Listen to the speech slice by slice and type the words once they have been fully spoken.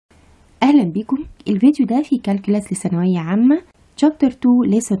أهلا بكم. الفيديو ده في كالكولاس لثانوية عامة Chapter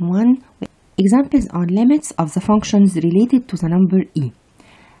 2 Lesson 1 Examples on limits of the functions related to the number e.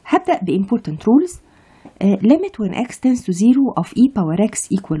 هبدأ ب important rules. Limit when x tends to 0 of e power x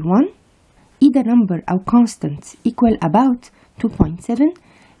equal 1 either number أو constant equal about 2.7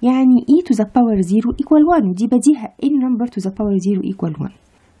 يعني e to the power 0 equal 1 ودي بديهة any number to the power 0 equal 1.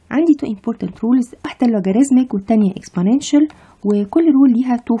 عندي two important rules، واحدة logarithmic والتانية exponential، وكل rule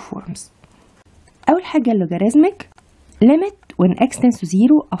ليها two forms. أول حاجة logarithmic limit when x tends to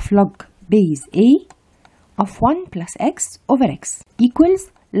 0 of log base a of 1 plus x over x equals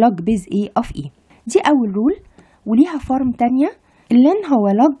log base a of e. دي أول rule وليها form تانية ln هو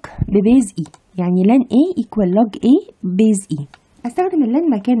log ببيز e يعني ln a equal log a base e. هستخدم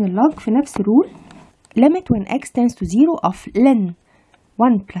ln مكان اللوج في نفس rule limit when x tends to 0 of ln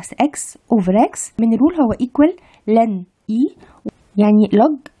 1 plus x over x من الرول هو equal ln e يعني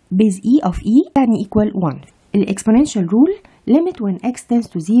log base e of e يعني equal 1. الexponential rule limit when x tends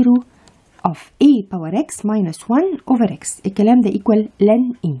to 0 of a power x minus 1 over x الكلام ده equal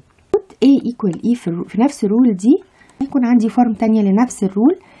ln e. put a equal e في نفس الرول دي هيكون عندي فورم تانية لنفس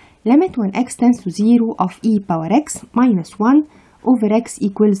الرول limit when x tends to 0 of e power x minus 1 over x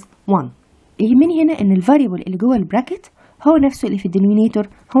equals 1. يهمني هنا ان الفاريبل اللي جوه البراكت هو نفسه اللي في الدينومينيتور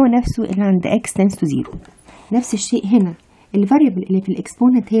هو نفسه اللي عند x tends to 0. نفس الشيء هنا الفاريبل اللي في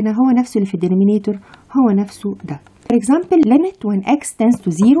الاكسبوننت هنا هو نفسه اللي في الدينومينيتور هو نفسه ده. For example limit when x tends to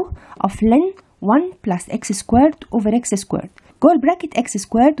 0 of ln 1 plus x squared over x squared جوه البراكت x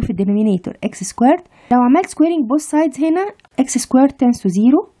squared وفي الدينومينيتور x squared. لو عملت squaring both sides هنا x squared tends to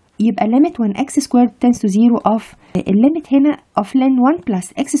 0 يبقى limit when x squared tends to 0 of الليميت هنا of ln 1 plus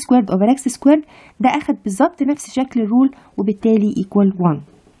x squared over x squared ده أخد بالظبط نفس شكل الرول وبالتالي equal 1.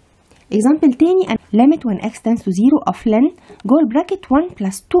 example تاني limit when x tends to 0 of ln جوه البراكت 1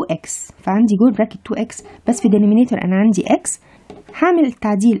 plus 2x فعندي جوه البراكت 2x بس في denominator أنا عندي x. هعمل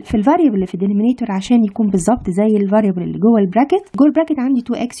التعديل في الفاريبل اللي في الدينومينيتور عشان يكون بالظبط زي الفاريبل اللي جوه البراكت. جوه البراكت عندي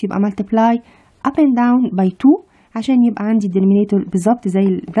 2x يبقى multiply up and down by 2 عشان يبقى عندي الدينومينيتور بالظبط زي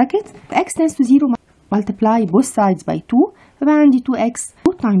البراكت. x tends to 0 multiply both sides by 2 فبقى عندي 2x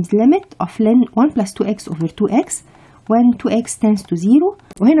 2 times limit of ln 1 plus 2x over 2x when 2x tends to 0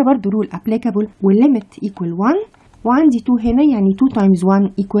 وهنا برضو rule applicable والlimit equal 1 وعندي 2 هنا يعني 2 times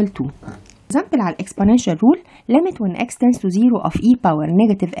 1 equal 2. example على exponential rule limit when x tends to 0 of e power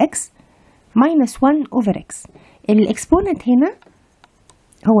negative x minus 1 over x. الاكسبوننت هنا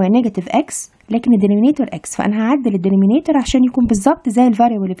هو negative x لكن الدينومينيتور x فأنا هعدل الدينومينيتور عشان يكون بالظبط زي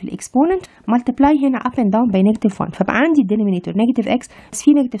الفاريبل اللي في الاكسبوننت multiply هنا up and down by negative 1 فبقى عندي الدينومينيتور negative x بس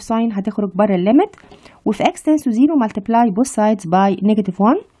في negative sign هتخرج بره الليمت وفي x tends to 0 multiply both sides by negative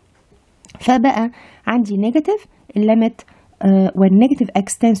 1 فبقى عندي negative الليمت when negative x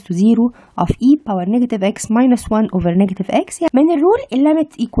tends to 0 of e power negative x minus 1 over negative x يعني من الرول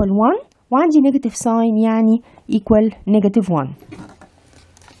الليمت equal 1 وعندي negative sign يعني equal negative 1.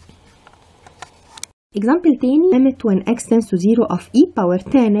 example تاني limit when x tends to 0 of e power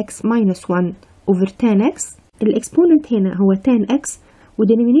tan x minus 1 over tan x. الاكسبوننت هنا هو tan x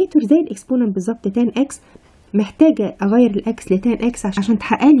ودينومينيتور زي الاكسبوننت بالظبط tan x محتاجة أغير الأكس لتان x عشان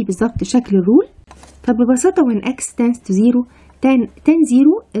تحققلي بالظبط شكل الرول. فببساطة when x tends to 0 tan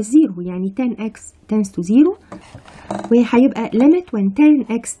 0 0 يعني tan x tends to 0 وهيبقى limit when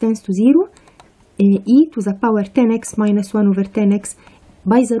tan x tends to 0 e to the power tan x minus 1 over tan x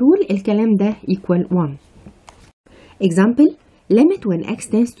by the rule الكلام ده equal 1. example limit when x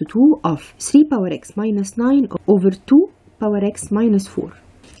tends to 2 of 3 power x minus 9 over 2 power x minus 4.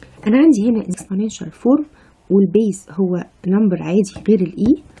 أنا عندي هنا exponential form والبيز هو number عادي غير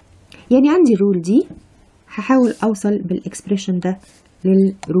الإي يعني عندي الرول دي هحاول أوصل بالإكسبريشن ده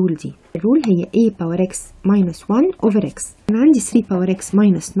للرول دي. الرول هي a power x minus 1 over x. أنا عندي 3 power x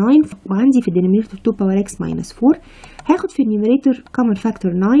minus 9 وعندي في الدينومينيتور 2 power x minus 4 هاخد في النيوميريتور common factor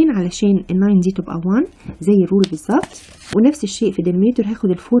 9 علشان ال 9 دي تبقى 1 زي الرول بالظبط ونفس الشيء في الدينومينيتور هاخد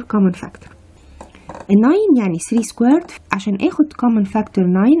ال 4 common factor. ال 9 يعني 3 squared عشان اخد common factor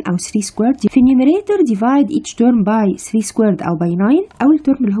 9 أو 3 squared في النيوميريتور divide each term by 3 squared أو by 9. أول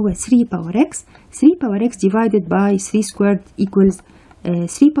term اللي هو 3 power x 3 power x divided by 3 squared equals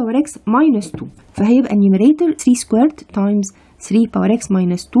 3 power x minus 2 فهيبقى النيوميريتور 3 squared times 3 power x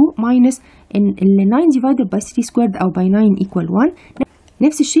minus 2 minus ال 9 divided by 3 squared أو by 9 equal 1.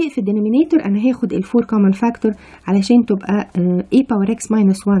 نفس الشيء في الدينومينيتور أنا هاخد ال 4 common factor علشان تبقى a power x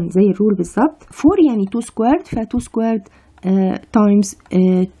minus 1 زي الرول بالظبط. 4 يعني 2 squared ف 2 squared times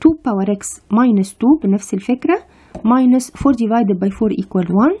 2 power x minus 2 بنفس الفكرة minus 4 divided by 4 equal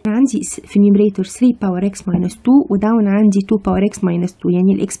 1. عندي في النيوميريتور 3 power x minus 2 وداون عندي 2 power x minus 2،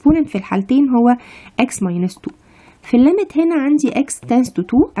 يعني الاكسبوننت في الحالتين هو x minus 2. في الليمت هنا عندي x tends to 2.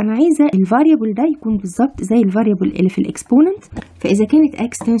 انا عايزه الفاريبل ده يكون بالظبط زي الفاريبل اللي في الاكسبوننت، فاذا كانت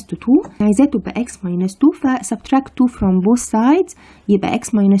x tends to 2 عايزاه تبقى x minus 2، فسبتراكت 2 from both sides يبقى x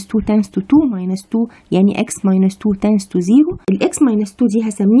minus 2 tends to 2 minus 2 يعني x minus 2 tends to 0. ال x minus 2 دي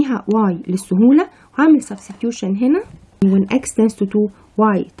هسميها y للسهوله، وهعمل substitution هنا when x tends to 2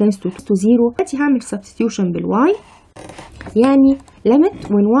 y tends to 0. دلوقتي هعمل substitution بالy، يعني limit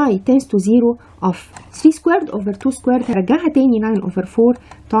when y tends to 0 of 3 squared over 2 squared هرجعها تاني 9 over 4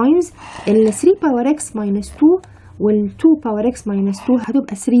 times ال 3 power x minus 2 وال 2 power x minus 2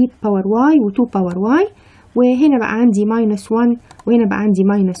 هتبقى 3 power y و 2 power y، وهنا بقى عندي minus 1 وهنا بقى عندي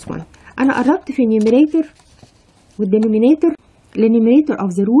minus 1. أنا قربت في النيوميريتور والدينومينيتور للنيوميريتور of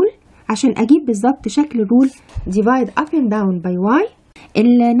the rule عشان أجيب بالظبط شكل الرول divide up and down by y.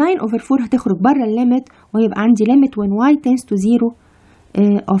 ال 9 over 4 هتخرج بره الليمت ويبقى عندي limit when y tends to 0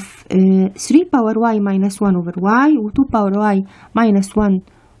 of 3 power y minus 1 over y و 2 power y minus 1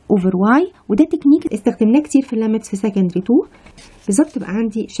 over y، وده تكنيك استخدمناه كتير في الليمتس في secondary 2. بالظبط بقى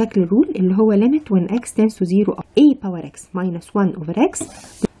عندي شكل الرول اللي هو limit when x tends to 0 of a power x minus 1 over x.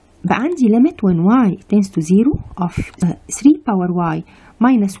 بقى عندي limit when y tends to 0 of 3 power y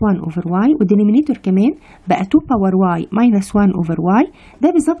minus 1 over y، والدينومينيتور كمان بقى 2 power y minus 1 over y.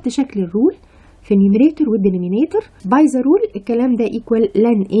 ده بالظبط شكل الرول في النيوميريتور والدينومينيتور. باي ذا رول الكلام ده equal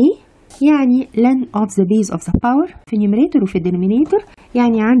ln a، يعني ln of the base of the power في النيوميريتور وفي الدينومينيتور،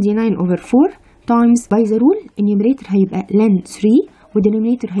 يعني عندي 9 over 4 times باي ذا رول النيوميريتور هيبقى ln 3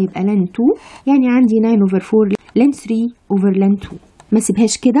 والدينومينيتور هيبقى ln 2، يعني عندي 9 over 4 ln 3 over ln 2. ما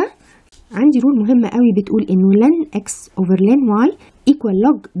سيبهاش كده، عندي رول مهمة قوي بتقول انه ln x over ln y equal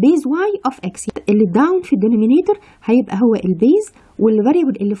log base y of x. اللي داون في الدينومينيتور هيبقى هو البيز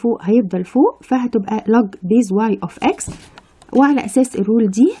والفاريبل اللي فوق هيفضل فوق، فهتبقى log base y of x. وعلى اساس الرول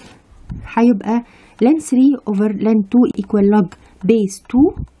دي هيبقى ln 3 over ln 2 equal log base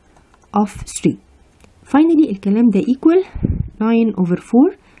 2 of 3. finally الكلام ده equal 9 over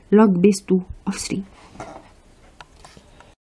 4 log base 2 of 3.